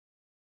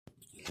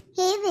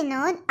Hey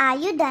Vinod, are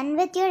you done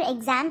with your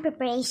exam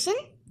preparation?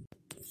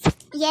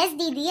 Yes,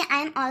 Didi,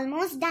 I'm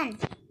almost done.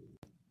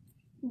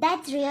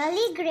 That's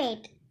really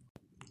great.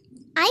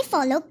 I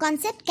follow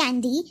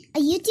Conceptcandy, a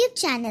YouTube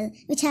channel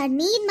which had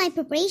made my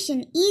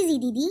preparation easy,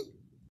 Didi.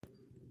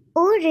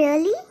 Oh,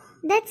 really?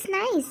 That's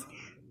nice.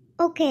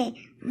 Okay,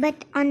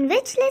 but on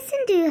which lesson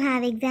do you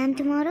have exam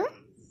tomorrow?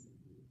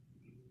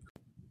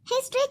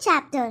 History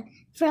chapter,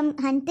 from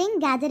hunting,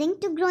 gathering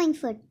to growing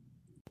food.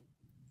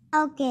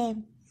 Okay.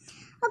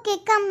 Okay,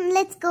 come,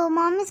 let's go.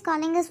 Mom is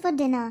calling us for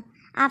dinner.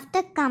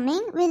 After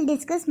coming, we'll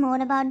discuss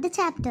more about the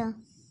chapter.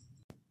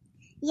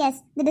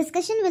 Yes, the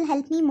discussion will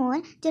help me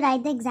more to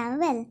write the exam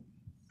well.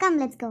 Come,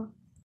 let's go.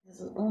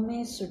 This is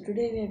Omeishhreddy. So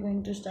today we are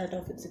going to start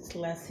off with 6th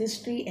class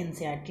history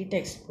Ncert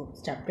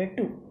textbooks, chapter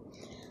 2.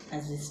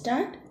 As we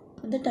start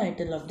with the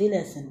title of the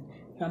lesson,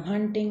 from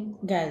hunting,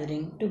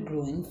 gathering to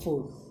growing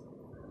food.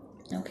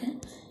 Okay,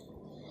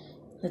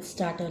 let's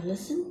start our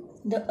lesson.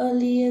 The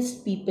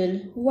earliest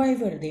people, why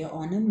were they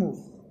on a move?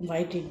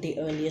 Why did the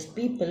earliest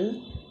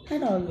people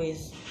had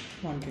always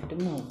wanted to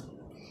move?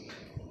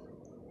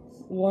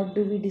 What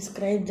do we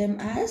describe them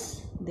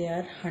as? They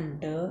are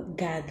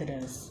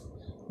hunter-gatherers.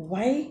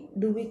 Why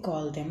do we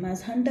call them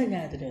as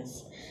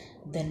hunter-gatherers?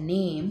 The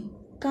name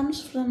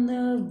comes from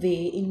the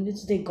way in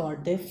which they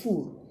got their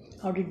food.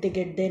 How did they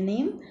get their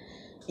name?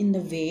 In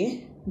the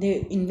way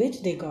in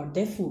which they got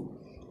their food.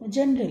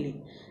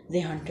 Generally,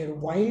 they hunted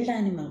wild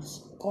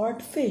animals,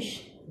 caught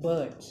fish,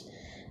 birds,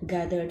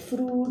 gathered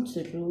fruits,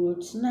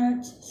 roots,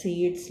 nuts,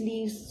 seeds,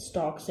 leaves,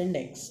 stalks, and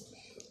eggs.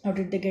 How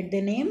did they get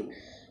their name?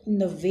 In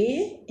the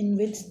way in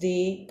which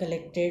they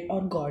collected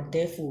or got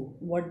their food.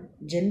 What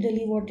did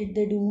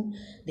they do?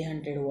 They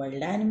hunted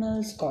wild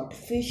animals, caught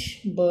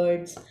fish,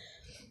 birds,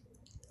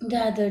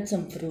 gathered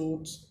some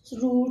fruits,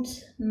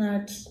 roots,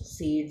 nuts,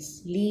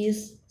 seeds,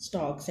 leaves,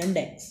 stalks, and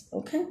eggs.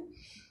 Okay?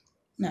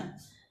 Now,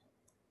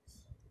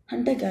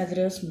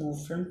 hunter-gatherers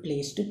move from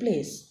place to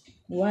place.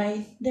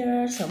 Why?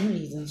 There are some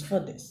reasons for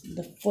this.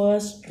 The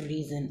first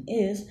reason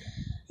is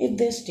if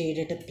they stayed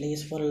at a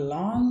place for a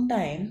long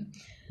time,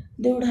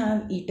 they would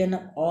have eaten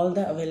up all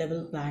the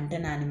available plant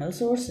and animal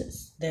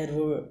sources.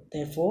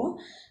 Therefore,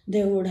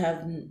 they would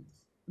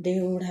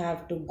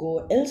have to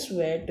go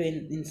elsewhere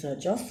in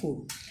search of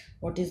food.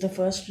 What is the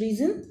first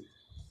reason?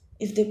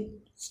 If they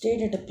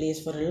stayed at a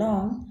place for a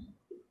long,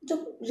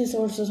 the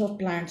resources of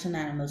plants and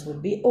animals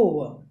would be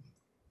over.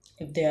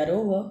 If they are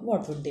over,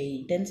 what would they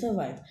eat and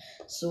survive?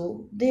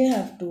 So they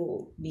have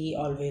to be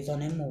always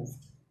on a move.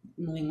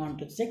 Moving on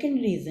to the second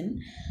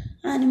reason,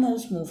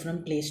 animals move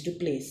from place to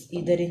place,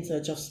 either in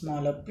search of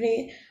smaller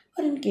prey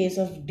or in case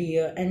of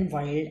deer and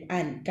wild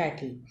and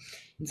cattle,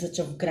 in search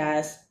of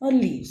grass or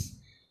leaves.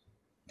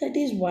 That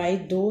is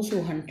why those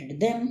who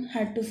hunted them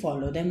had to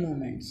follow their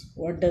movements.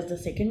 What does the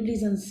second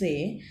reason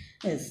say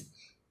is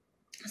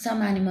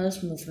some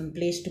animals move from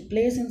place to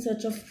place in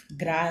search of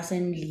grass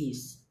and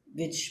leaves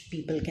which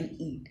people can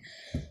eat.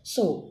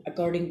 So,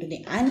 according to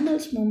the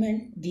animals'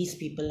 movement, these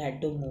people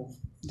had to move.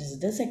 This is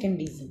the second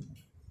reason.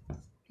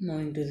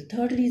 Moving to the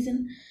third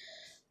reason,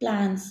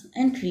 plants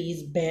and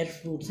trees bear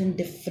fruits in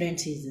different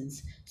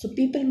seasons. So,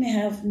 people may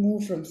have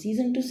moved from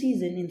season to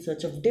season in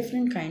search of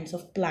different kinds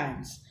of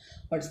plants.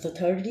 What's the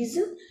third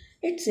reason?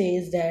 It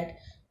says that,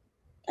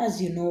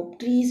 as you know,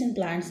 trees and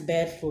plants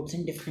bear fruits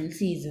in different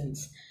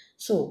seasons.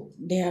 So,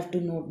 they had to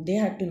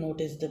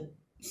notice the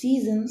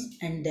seasons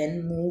and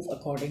then move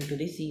according to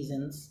the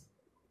seasons.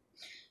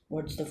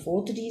 What's the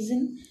fourth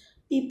reason?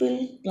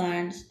 People,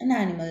 plants, and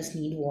animals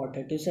need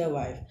water to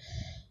survive.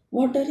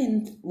 Water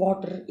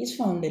is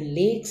found in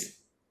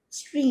lakes,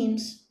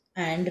 streams,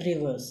 and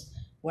rivers,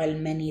 while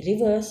many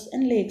rivers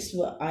and lakes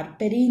are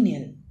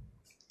perennial.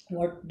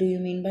 What do you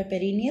mean by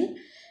perennial?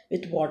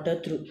 With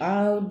water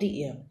throughout the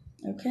year.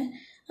 Okay.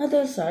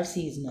 Others are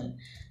seasonal.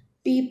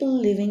 People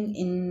living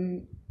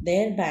in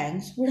their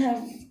banks would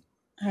have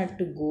had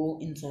to go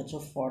in search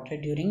of water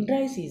during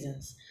dry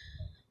seasons.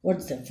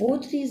 What's the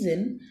fourth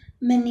reason?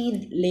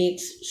 Many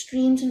lakes,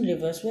 streams, and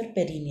rivers were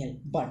perennial,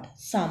 but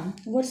some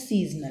were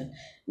seasonal,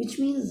 which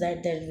means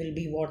that there will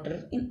be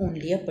water in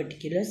only a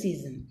particular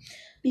season.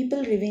 People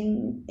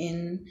living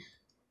in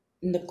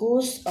the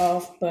coast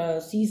of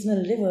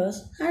seasonal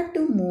rivers had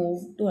to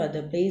move to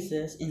other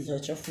places in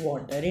search of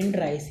water in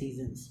dry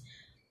seasons.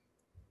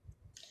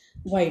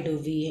 Why do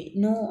we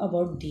know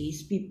about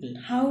these people?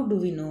 How do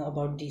we know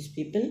about these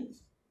people?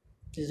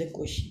 This is a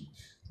question.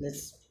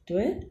 Let's do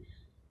it.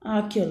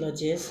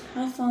 Archaeologists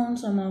have found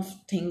some of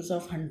things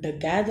of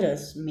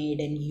hunter-gatherers made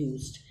and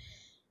used.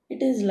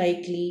 It is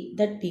likely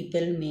that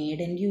people made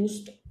and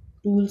used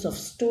tools of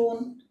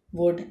stone,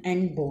 wood,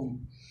 and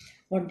bone.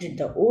 What did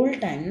the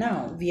old time?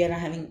 Now we are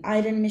having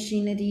iron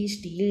machinery,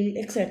 steel,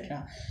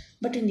 etc.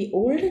 But in the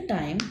older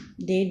time,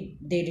 they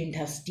didn't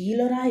have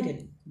steel or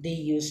iron. They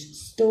used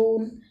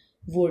stone,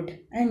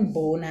 wood, and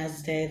bone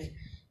as their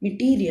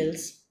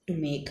materials to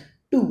make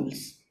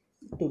tools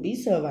to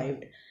be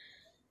survived.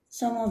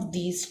 Some of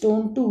these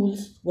stone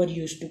tools were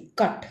used to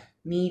cut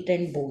meat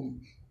and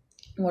bone.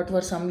 What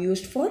were some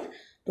used for?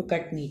 To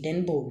cut meat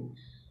and bone.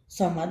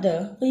 Some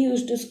other were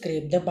used to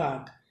scrape the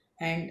bark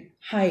and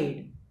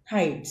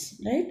hides,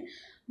 right?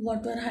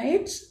 What were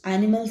hides?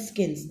 Animal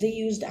skins. They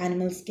used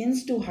animal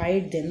skins to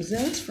hide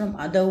themselves from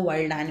other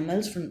wild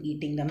animals from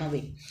eating them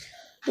away.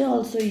 They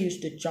also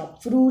used to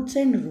chop fruits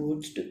and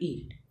roots to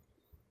eat.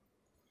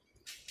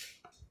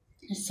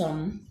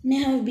 Some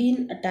may have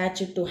been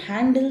attached to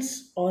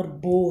handles or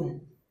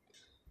bone,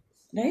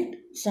 right?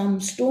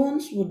 Some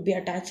stones would be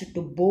attached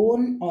to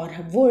bone or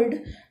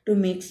wood to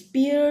make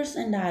spears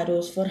and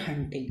arrows for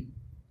hunting.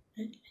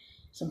 Right?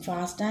 Some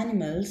fast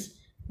animals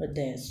were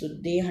there, so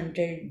they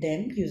hunted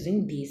them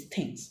using these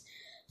things.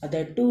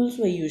 Other tools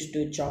were used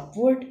to chop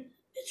wood,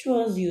 which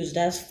was used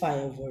as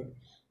firewood.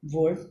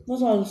 Wood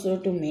was also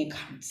to make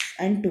huts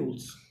and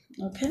tools.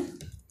 Okay,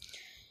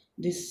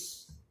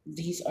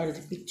 these are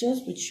the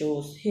pictures which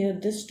shows here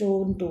this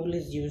stone tool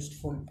is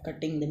used for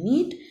cutting the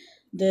meat.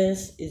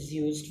 This is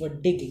used for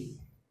digging.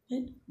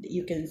 Right?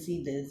 You can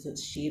see there's a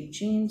shape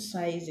change,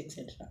 size,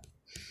 etc.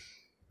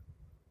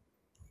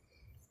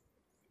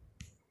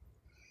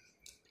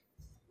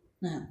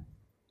 Now,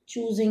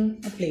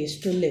 choosing a place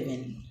to live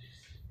in.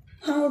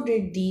 How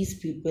did these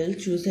people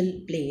choose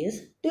a place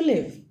to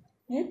live?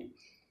 Right?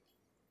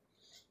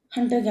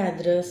 Hunter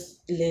gatherers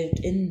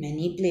lived in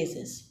many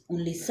places.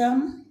 Only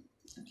some,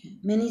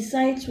 many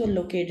sites were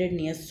located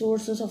near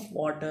sources of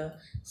water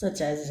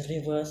such as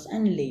rivers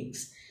and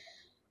lakes.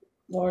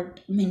 What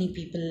many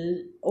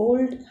people,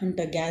 old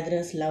hunter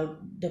gatherers,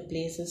 loved the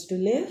places to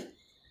live.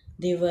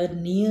 They were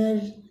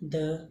near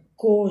the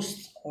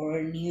coasts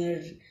or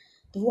near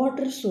the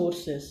water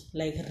sources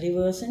like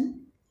rivers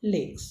and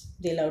lakes.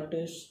 They loved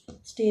to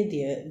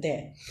stay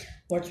there.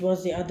 What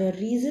was the other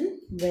reason?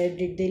 Where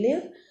did they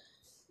live?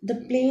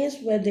 The place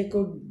where they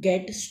could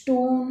get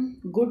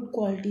stone, good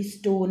quality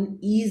stone,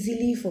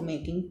 easily for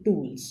making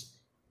tools.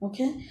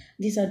 Okay,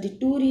 these are the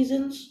two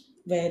reasons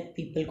where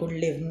people could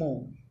live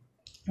more.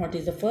 What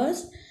is the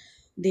first?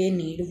 They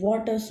need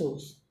water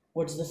source.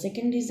 What's the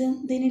second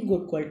reason? They need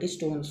good quality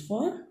stones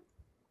for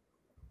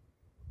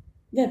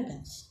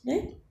weapons,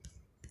 right?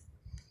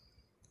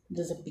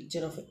 There's a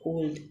picture of an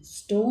old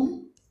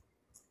stone.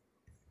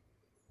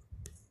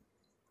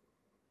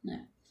 Now,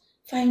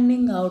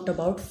 finding out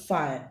about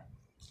fire.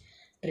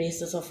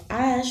 Traces of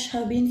ash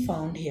have been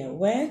found here.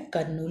 Where?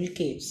 Kurnool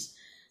caves.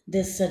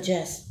 This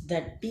suggests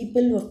that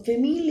people were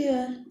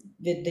familiar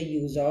with the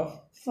use of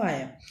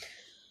fire.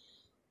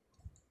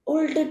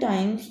 Older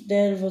times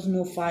there was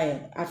no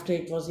fire. After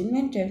it was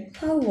invented,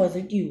 how was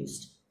it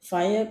used?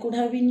 Fire could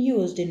have been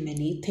used in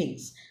many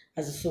things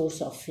as a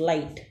source of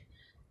light,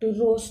 to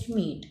roast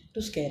meat,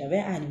 to scare away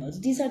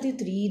animals. These are the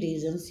three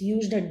reasons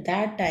used at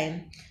that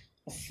time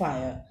of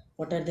fire.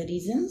 What are the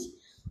reasons?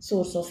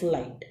 Source of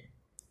light,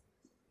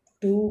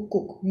 to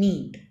cook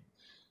meat,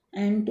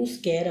 and to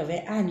scare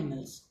away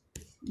animals.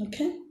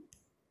 Okay?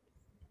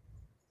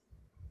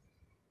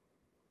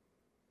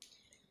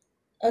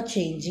 A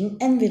changing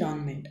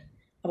environment.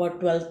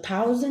 About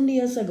 12,000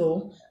 years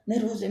ago,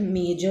 there was a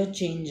major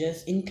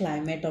changes in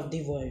climate of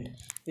the world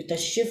with a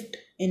shift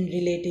in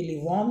relatively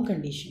warm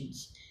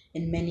conditions.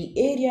 In many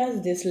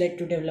areas, this led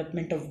to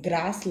development of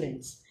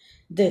grasslands.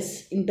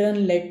 This in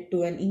turn led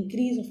to an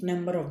increase of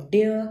number of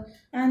deer,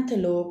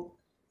 antelope,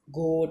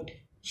 goat,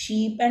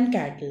 sheep and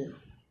cattle.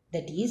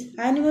 That is,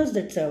 animals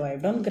that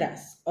survived on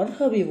grass or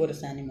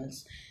herbivorous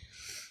animals.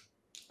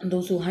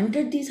 Those who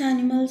hunted these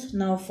animals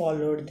now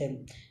followed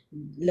them,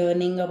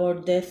 learning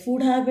about their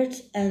food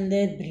habits and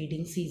their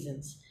breeding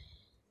seasons.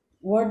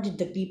 What did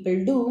the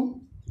people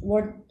do?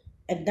 What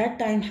at that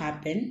time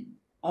happened,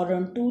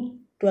 around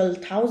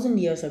 12,000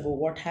 years ago,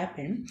 what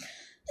happened?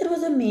 There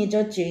was a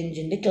major change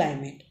in the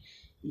climate.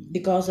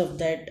 Because of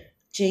that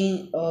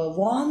change,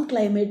 warm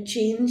climate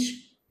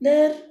change,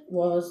 there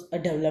was a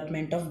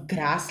development of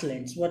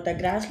grasslands. What are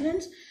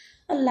grasslands?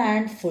 A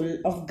land full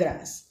of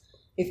grass.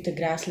 If the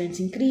grasslands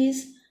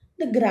increase,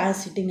 the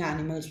grass eating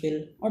animals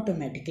will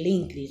automatically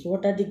increase.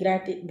 What are the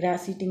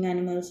grass eating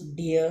animals?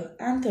 Deer,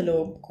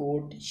 antelope,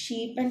 goat,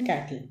 sheep, and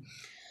cattle.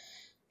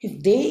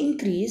 If they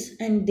increase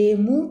and they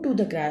move to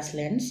the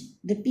grasslands,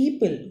 the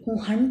people who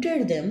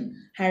hunted them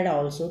had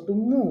also to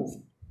move,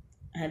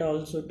 had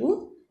also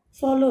to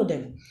follow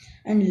them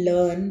and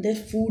learn their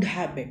food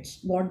habits.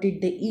 What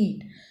did they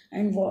eat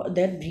and what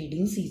their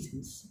breeding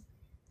seasons.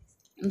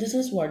 This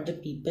is what the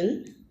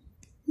people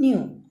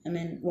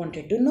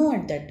wanted to know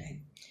at that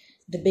time.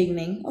 The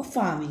beginning of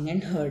farming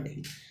and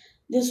herding.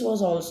 This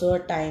was also a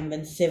time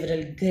when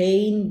several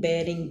grain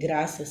bearing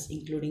grasses,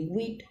 including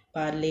wheat,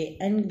 barley,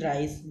 and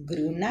rice,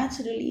 grew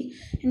naturally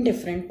in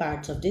different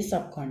parts of the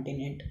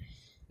subcontinent.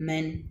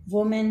 Men,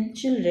 women,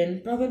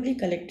 children probably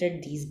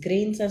collected these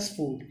grains as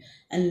food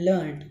and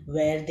learned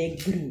where they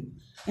grew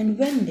and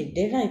when did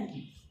they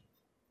ripen.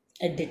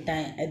 At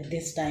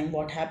this time,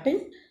 what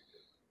happened?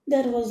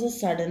 There was a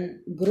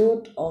sudden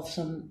growth of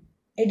some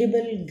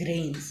edible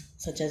grains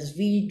such as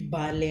wheat,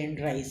 barley, and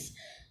rice.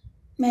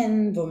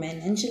 Men, women,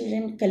 and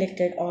children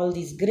collected all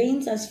these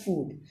grains as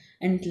food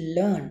and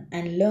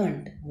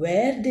learned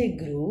where they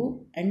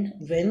grew and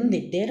when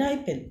did they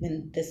ripen,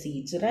 when the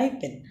seeds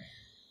ripen.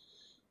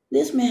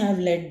 This may have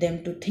led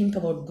them to think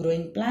about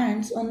growing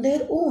plants on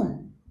their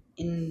own.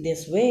 In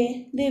this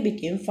way, they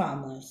became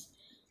farmers.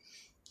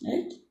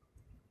 Right?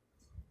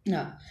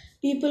 Now,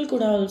 people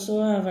could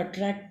also have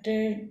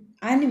attracted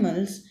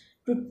animals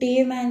to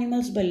tame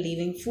animals by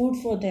leaving food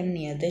for them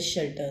near their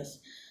shelters.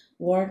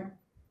 What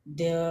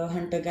the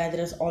hunter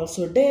gatherers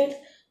also did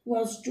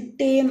was to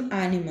tame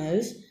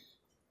animals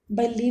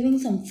by leaving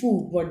some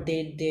food, what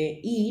they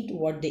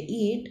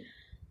eat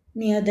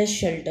near their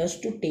shelters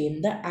to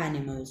tame the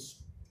animals.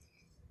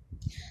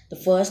 The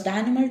first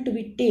animal to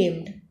be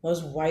tamed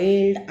was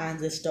wild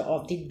ancestor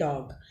of the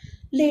dog.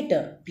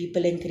 Later,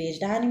 people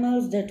encouraged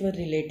animals that were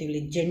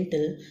relatively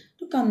gentle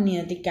to come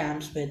near the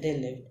camps where they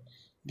lived.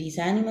 These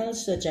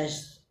animals, such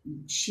as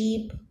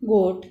sheep,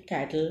 goat,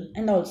 cattle,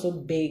 and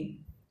also pig,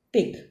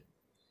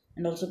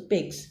 and also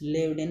pigs,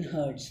 lived in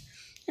herds,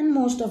 and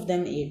most of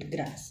them ate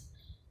grass.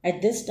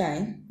 At this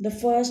time, the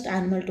first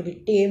animal to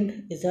be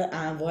tamed is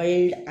a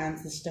wild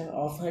ancestor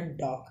of a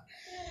dog.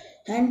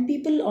 And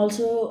people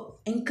also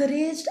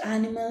encouraged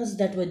animals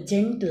that were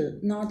gentle,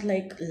 not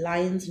like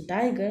lions and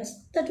tigers,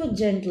 that were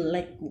gentle,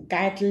 like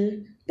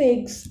cattle,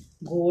 pigs,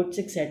 goats,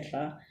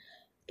 etc.,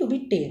 to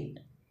be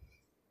tamed.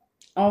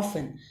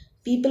 Often,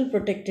 people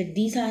protected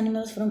these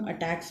animals from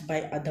attacks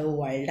by other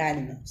wild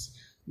animals.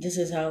 This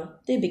is how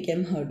they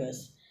became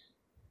herders.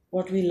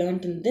 What we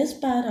learned in this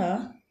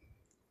para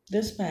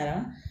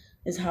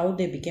is how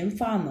they became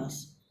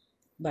farmers.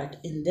 But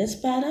in this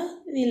para,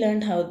 we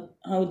learned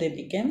how they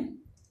became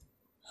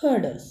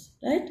herders,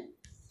 right?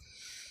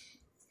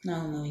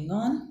 Now moving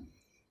on.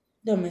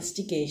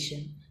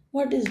 Domestication.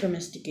 What is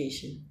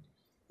domestication?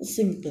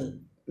 Simple.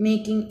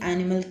 Making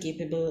animal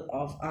capable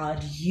of our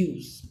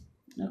use.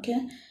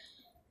 Okay.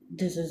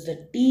 This is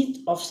the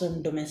teeth of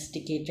some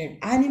domesticated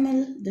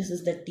animal. This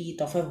is the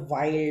teeth of a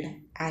wild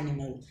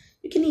animal.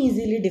 You can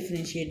easily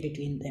differentiate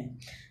between them.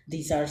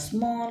 These are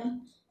small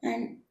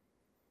and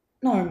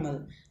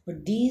normal,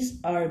 but these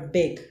are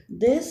big.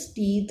 These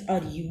teeth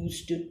are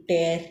used to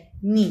tear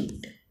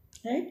meat,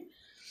 right?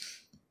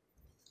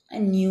 A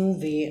new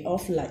way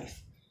of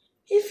life.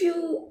 If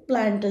you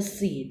plant a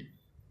seed,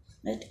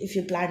 right? If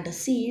you plant a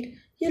seed,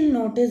 you'll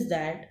notice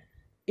that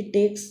it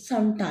takes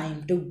some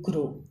time to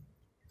grow.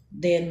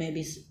 There may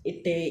be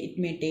it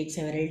may take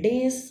several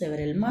days,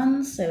 several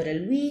months,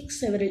 several weeks,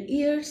 several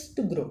years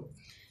to grow,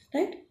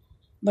 right?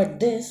 But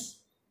this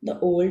the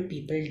old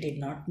people did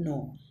not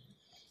know.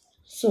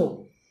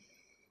 So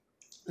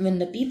when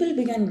the people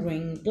began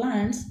growing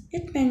plants,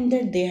 it meant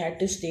that they had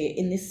to stay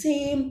in the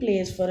same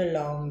place for a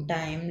long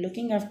time,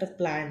 looking after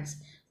plants,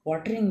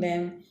 watering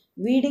them,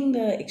 weeding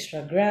the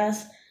extra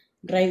grass,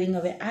 driving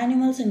away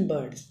animals and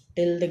birds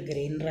till the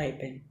grain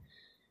ripened.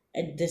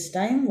 At this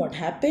time, what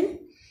happened?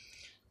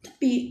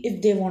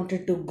 If they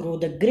wanted to grow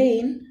the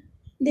grain,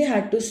 they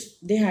had to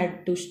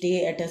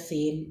stay at a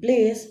same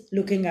place,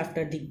 looking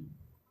after the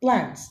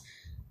plants.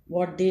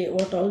 What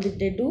all did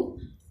they do?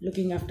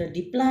 Looking after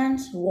the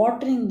plants,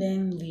 watering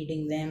them,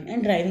 weeding them,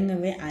 and driving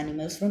away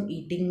animals from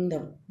eating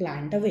the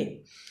plant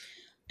away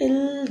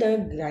till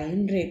the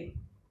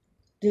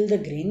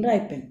grain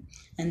ripened,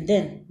 and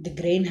then the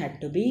grain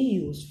had to be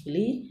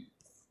usefully,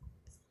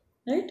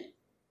 right,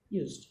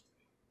 used.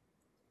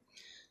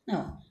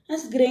 Now,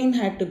 as grain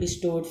had to be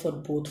stored for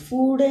both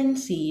food and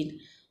seed,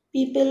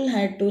 people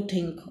had to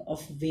think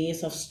of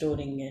ways of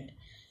storing it.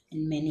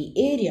 In many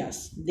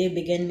areas, they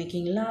began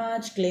making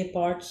large clay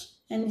pots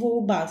and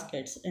wove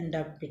baskets and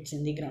dug pits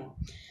in the ground.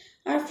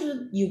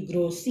 After you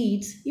grow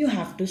seeds, you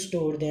have to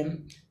store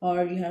them,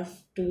 or you have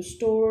to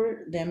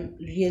store them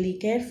really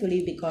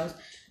carefully, because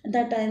at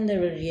that time there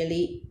were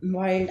really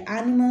wild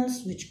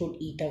animals which could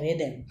eat away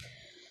them.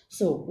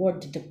 So,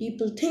 what did the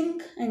people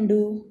think and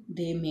do?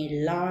 They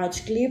made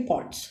large clay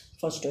pots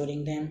for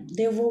storing them.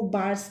 They wove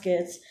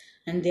baskets,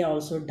 and they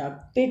also dug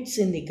pits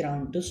in the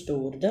ground to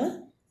store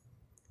the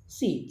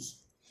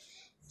seeds.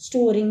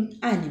 Storing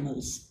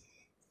animals.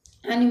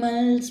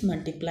 Animals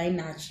multiply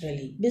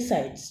naturally.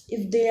 Besides,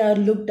 if they are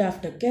looked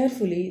after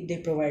carefully, they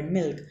provide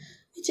milk,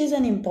 which is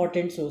an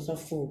important source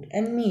of food,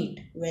 and meat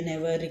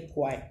whenever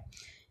required.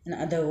 In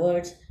other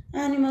words,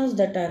 animals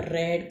that are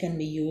reared can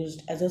be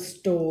used as a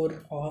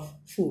store of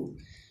food.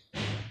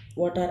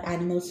 What are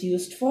animals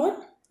used for?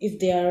 If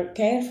they are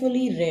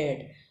carefully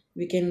reared,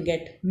 we can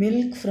get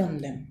milk from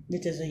them,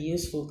 which is a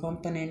useful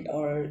component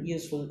or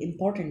useful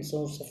important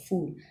source of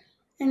food,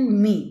 and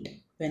meat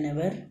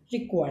whenever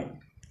required.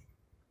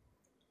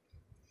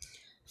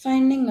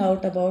 Finding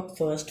out about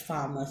first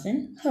farmers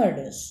and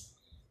herders,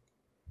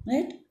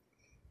 right?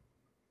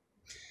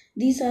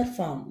 These are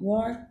found.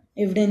 What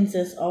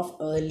evidences of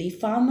early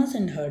farmers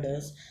and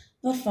herders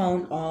were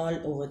found all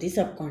over the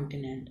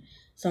subcontinent.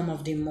 Some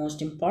of the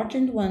most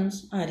important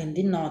ones are in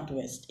the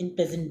northwest, in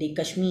present day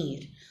Kashmir,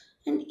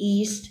 and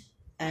east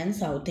and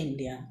south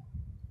India.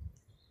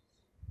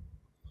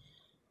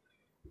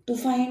 To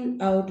find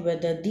out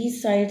whether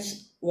these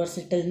sites were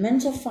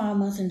settlements of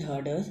farmers and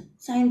herders,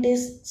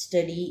 scientists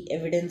study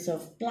evidence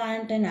of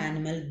plant and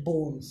animal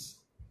bones.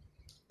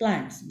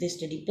 Plants. They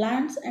study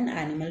plants and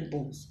animal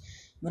bones.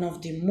 One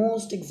of the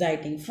most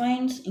exciting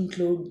finds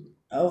include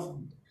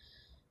of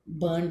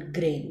burnt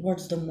grain.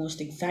 What's the most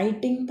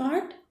exciting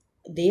part?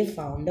 They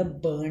found a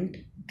burnt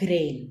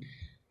grain.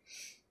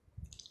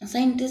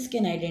 Scientists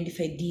can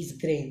identify these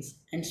grains,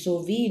 and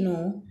so we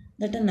know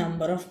that a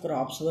number of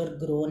crops were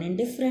grown in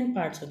different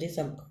parts of the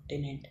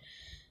subcontinent.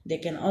 They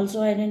can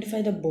also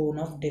identify the bone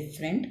of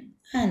different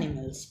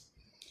animals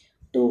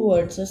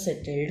towards a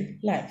settled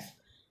life.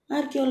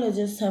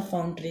 Archaeologists have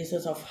found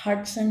traces of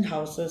huts and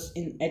houses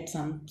at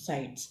some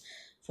sites.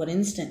 For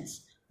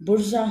instance,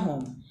 Burza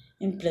home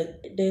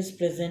it is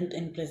present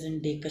in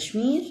present day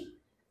Kashmir.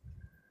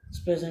 It's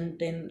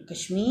present in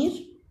Kashmir.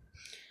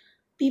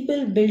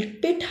 People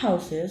built pit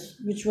houses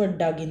which were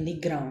dug in the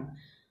ground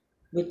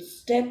with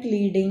step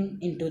leading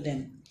into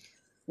them.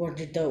 What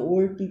did the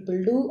old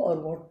people do, or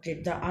what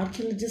did the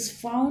archaeologists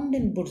found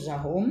in Burza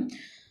home?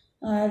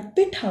 Are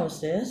pit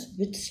houses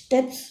with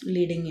steps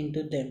leading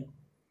into them.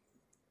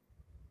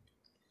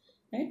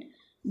 Right?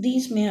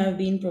 These may have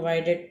been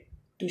provided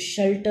to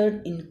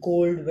shelter in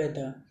cold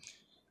weather.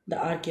 The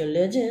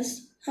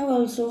archaeologists have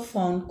also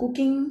found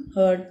cooking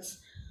huts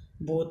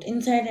both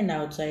inside and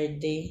outside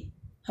the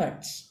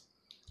huts,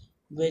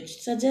 which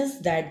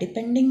suggests that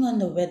depending on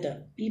the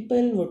weather,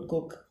 people would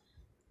cook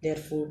their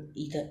food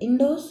either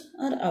indoors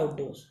or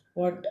outdoors.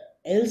 What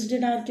else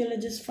did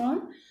archaeologists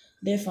found?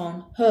 They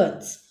found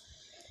hearths.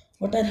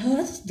 What are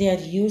hearths? They are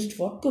used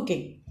for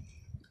cooking.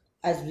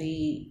 As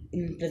we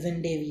in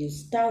present day we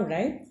use stove,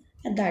 right?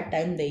 At that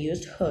time they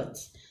used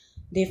hearths.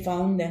 They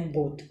found them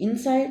both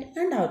inside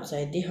and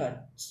outside the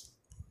huts.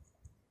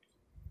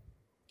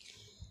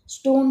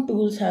 Stone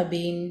tools have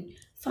been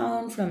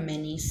found from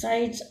many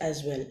sites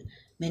as well.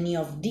 Many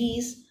of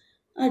these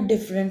are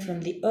different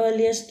from the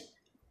earliest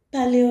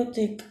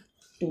Paleolithic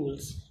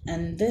tools,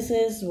 and this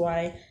is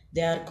why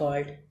they are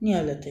called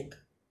Neolithic.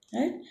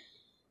 Right?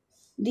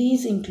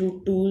 These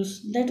include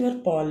tools that were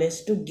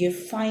polished to give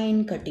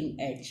fine cutting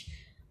edge,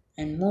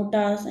 and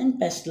mortars and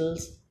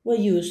pestles were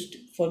used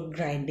for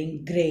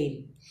grinding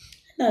grain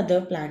and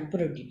other plant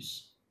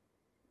produce.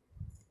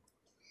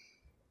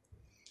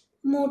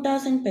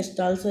 Mortars and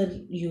pestles are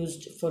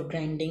used for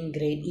grinding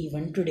grain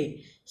even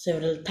today,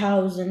 several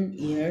thousand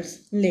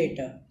years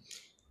later.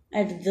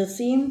 At the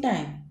same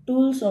time,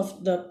 tools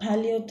of the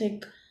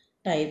Paleolithic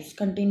types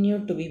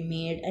continued to be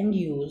made and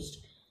used,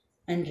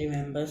 and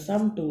remember,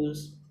 some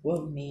tools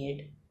were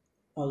made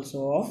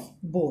also of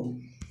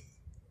bone.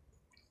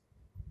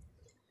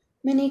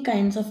 Many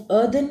kinds of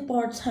earthen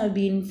pots have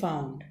been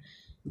found.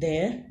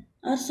 They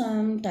are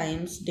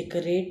sometimes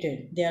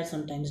decorated.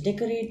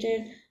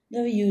 They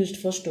were used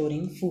for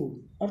storing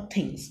food or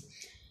things.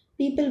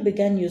 People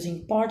began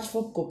using pots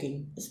for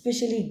cooking,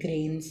 especially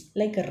grains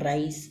like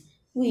rice,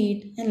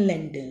 wheat, and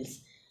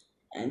lentils,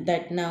 and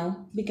that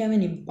now became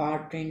an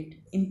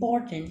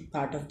important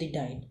part of the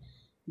diet.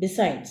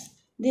 Besides,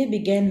 they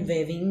began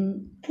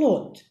weaving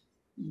cloth.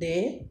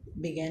 They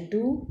began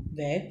to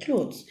wear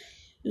clothes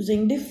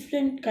using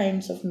different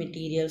kinds of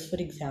materials, for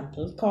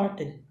example,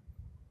 cotton.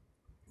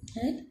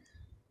 Right?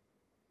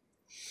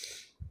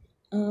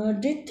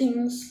 Did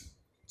things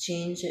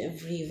change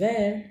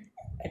everywhere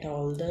at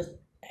all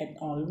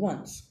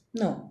once?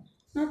 No,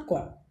 not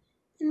quite.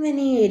 In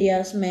many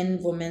areas, men,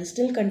 women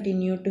still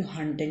continue to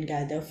hunt and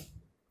gather,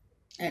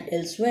 and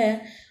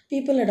elsewhere,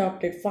 people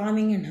adopted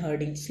farming and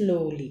herding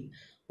slowly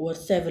over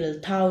several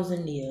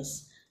thousand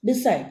years.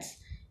 Besides,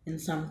 in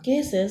some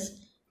cases,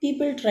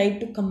 people tried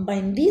to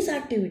combine these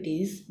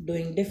activities,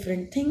 doing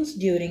different things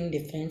during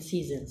different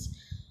seasons.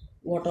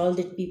 What all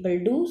did people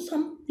do?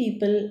 Some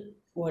people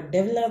were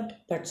developed,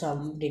 but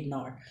some did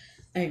not.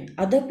 And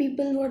other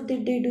people, what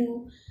did they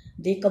do?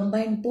 They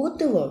combined both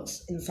the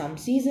works. In some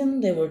season,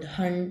 they would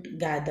hunt,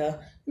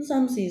 gather. In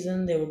some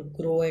season, they would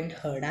grow and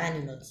herd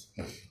animals.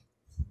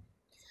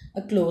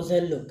 A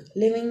closer look,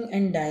 living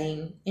and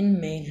dying in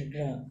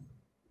Mehrgarh.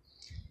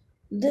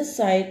 This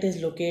site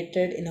is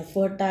located in a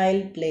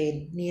fertile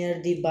plain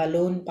near the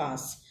Balon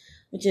Pass,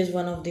 which is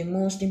one of the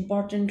most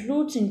important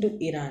routes into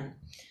Iran.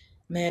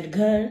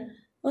 Mehrgarh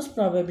was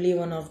probably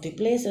one of the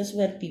places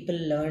where people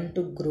learned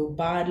to grow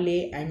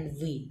barley and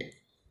wheat,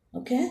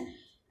 okay,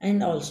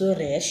 and also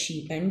rear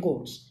sheep and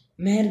goats.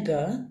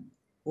 Mehrgarh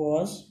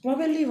was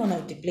probably one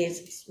of the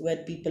places where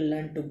people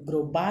learned to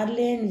grow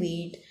barley and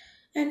wheat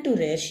and to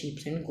rear sheep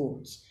and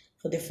goats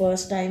for the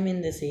first time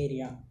in this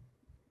area.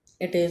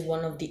 It is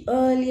one of the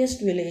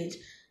earliest villages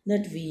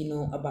that we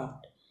know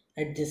about.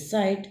 At this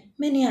site,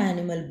 many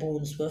animal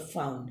bones were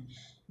found.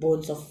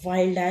 Bones of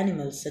wild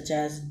animals such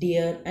as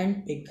deer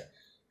and pig,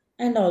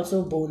 and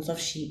also bones of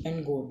sheep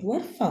and goat were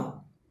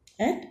found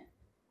at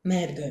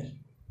Mehrgarh.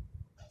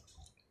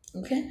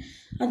 Okay.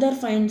 Other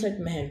finds at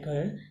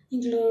Mehrgarh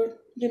include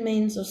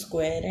remains of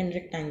square and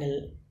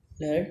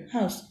rectangular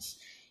houses.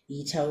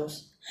 Each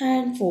house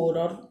had four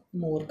or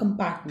more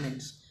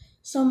compartments,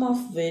 some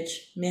of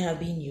which may have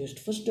been used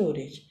for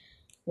storage.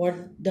 What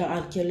the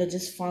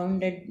archaeologists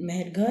found at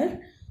Mehrgarh?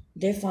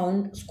 They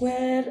found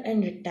square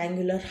and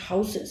rectangular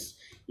houses.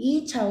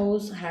 Each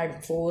house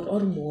had four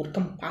or more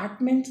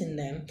compartments in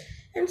them,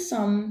 and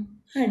some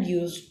had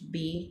used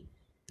be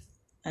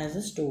as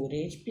a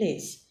storage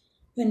place.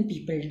 When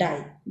people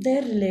die,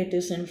 their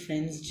relatives and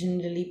friends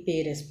generally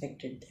pay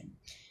respect to them.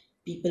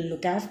 People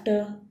look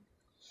after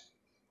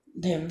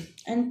them,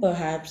 and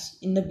perhaps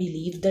in the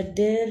belief that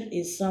there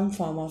is some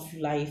form of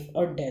life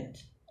or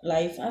death,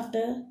 life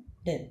after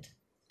death.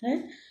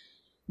 Right?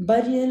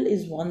 Burial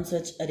is one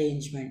such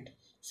arrangement.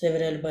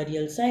 Several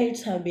burial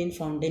sites have been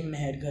found in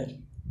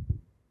Mehergarh.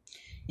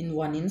 In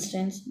one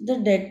instance, the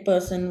dead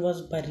person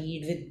was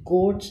buried with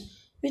goats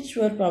which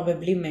were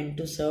probably meant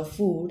to serve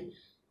food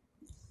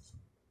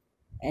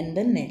in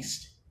the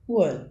next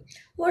world.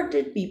 What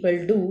did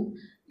people do?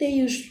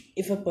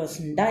 If a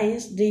person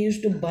dies, they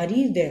used to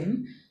bury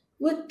them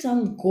with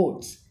some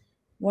goats.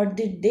 What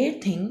did they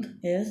think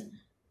is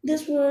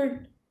this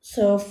would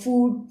serve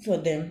food for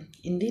them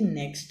in the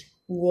next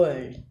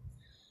world.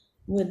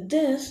 With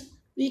this,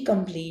 we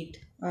complete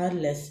our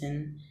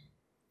lesson,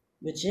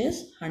 which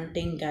is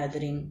hunting,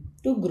 gathering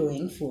to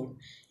growing food.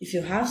 If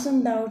you have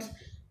some doubts,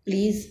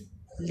 please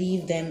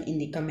leave them in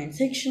the comment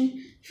section.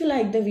 If you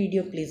like the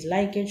video, please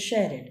like it,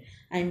 share it,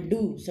 and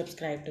do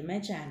subscribe to my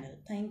channel.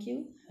 Thank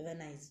you. Have a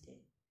nice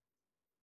day.